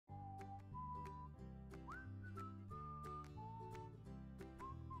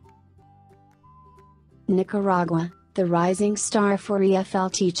Nicaragua, the rising star for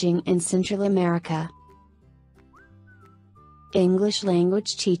EFL teaching in Central America. English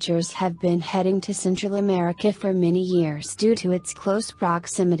language teachers have been heading to Central America for many years due to its close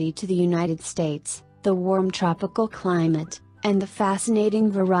proximity to the United States, the warm tropical climate, and the fascinating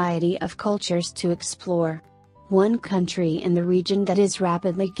variety of cultures to explore. One country in the region that is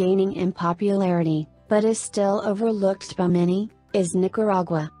rapidly gaining in popularity, but is still overlooked by many, is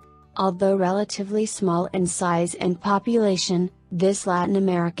Nicaragua. Although relatively small in size and population, this Latin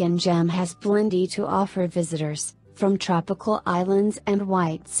American gem has plenty to offer visitors, from tropical islands and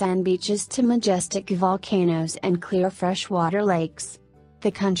white sand beaches to majestic volcanoes and clear freshwater lakes.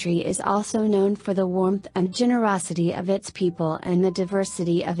 The country is also known for the warmth and generosity of its people and the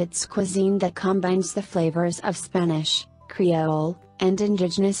diversity of its cuisine that combines the flavors of Spanish, Creole, and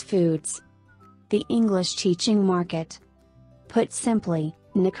indigenous foods. The English teaching market. Put simply,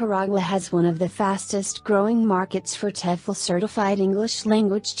 Nicaragua has one of the fastest growing markets for TEFL certified English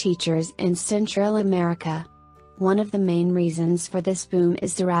language teachers in Central America. One of the main reasons for this boom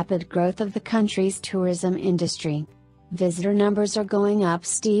is the rapid growth of the country's tourism industry. Visitor numbers are going up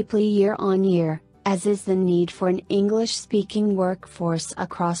steeply year on year, as is the need for an English-speaking workforce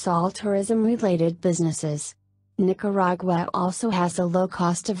across all tourism-related businesses. Nicaragua also has a low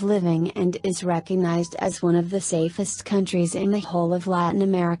cost of living and is recognized as one of the safest countries in the whole of Latin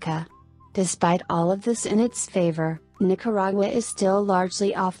America. Despite all of this in its favor, Nicaragua is still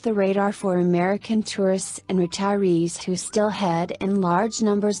largely off the radar for American tourists and retirees who still head in large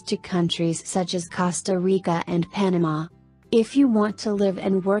numbers to countries such as Costa Rica and Panama. If you want to live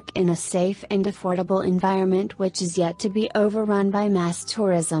and work in a safe and affordable environment which is yet to be overrun by mass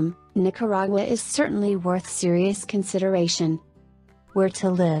tourism, Nicaragua is certainly worth serious consideration. Where to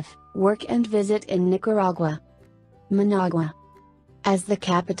live, work and visit in Nicaragua. Managua. As the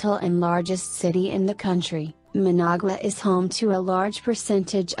capital and largest city in the country, Managua is home to a large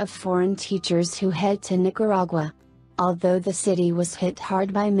percentage of foreign teachers who head to Nicaragua. Although the city was hit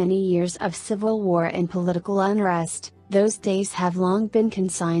hard by many years of civil war and political unrest, those days have long been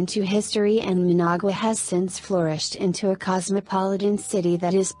consigned to history, and Managua has since flourished into a cosmopolitan city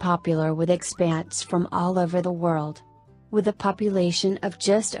that is popular with expats from all over the world. With a population of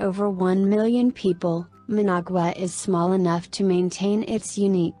just over 1 million people, Managua is small enough to maintain its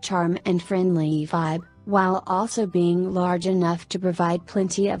unique charm and friendly vibe, while also being large enough to provide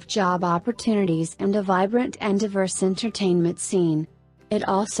plenty of job opportunities and a vibrant and diverse entertainment scene. It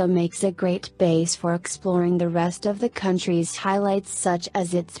also makes a great base for exploring the rest of the country's highlights such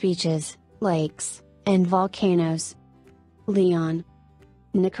as its beaches, lakes, and volcanoes. Leon.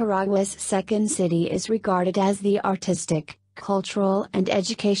 Nicaragua's second city is regarded as the artistic, cultural and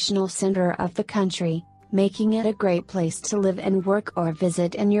educational center of the country, making it a great place to live and work or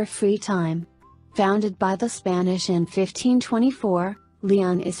visit in your free time. Founded by the Spanish in 1524,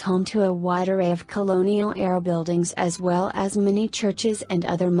 Leon is home to a wide array of colonial-era buildings as well as many churches and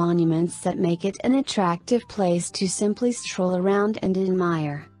other monuments that make it an attractive place to simply stroll around and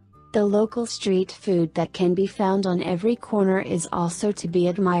admire. The local street food that can be found on every corner is also to be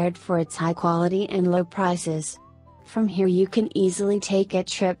admired for its high quality and low prices. From here you can easily take a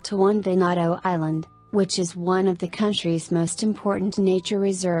trip to Venado Island, which is one of the country's most important nature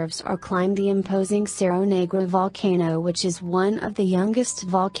reserves, or climb the imposing Cerro Negro volcano, which is one of the youngest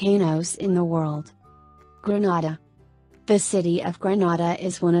volcanoes in the world. Granada. The city of Granada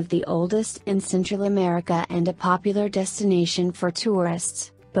is one of the oldest in Central America and a popular destination for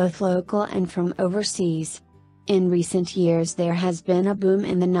tourists, both local and from overseas. In recent years there has been a boom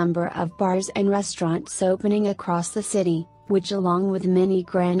in the number of bars and restaurants opening across the city, which along with many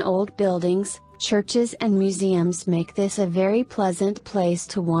grand old buildings, churches and museums make this a very pleasant place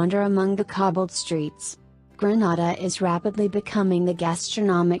to wander among the cobbled streets. Granada is rapidly becoming the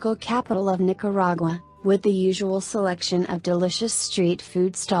gastronomical capital of Nicaragua, with the usual selection of delicious street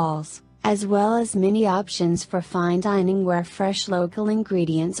food stalls, as well as many options for fine dining where fresh local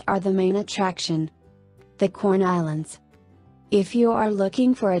ingredients are the main attraction. The Corn Islands. If you are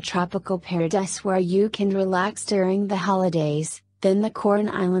looking for a tropical paradise where you can relax during the holidays, then the Corn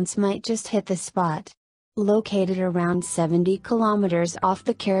Islands might just hit the spot. Located around 70 kilometers off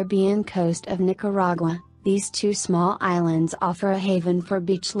the Caribbean coast of Nicaragua, these two small islands offer a haven for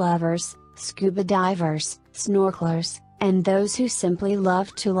beach lovers, scuba divers, snorkelers, and those who simply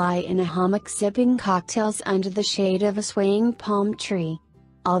love to lie in a hammock sipping cocktails under the shade of a swaying palm tree.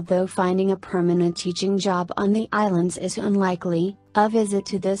 Although finding a permanent teaching job on the islands is unlikely, a visit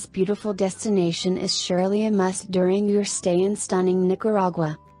to this beautiful destination is surely a must during your stay in stunning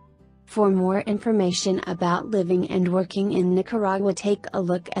Nicaragua. For more information about living and working in Nicaragua, take a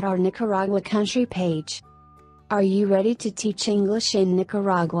look at our Nicaragua country page. Are you ready to teach English in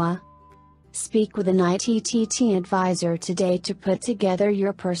Nicaragua? Speak with an ITTT advisor today to put together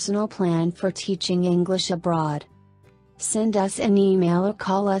your personal plan for teaching English abroad. Send us an email or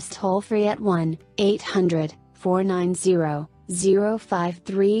call us toll-free at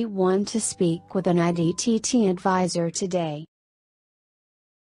 1-800-490-0531 to speak with an ITTT advisor today.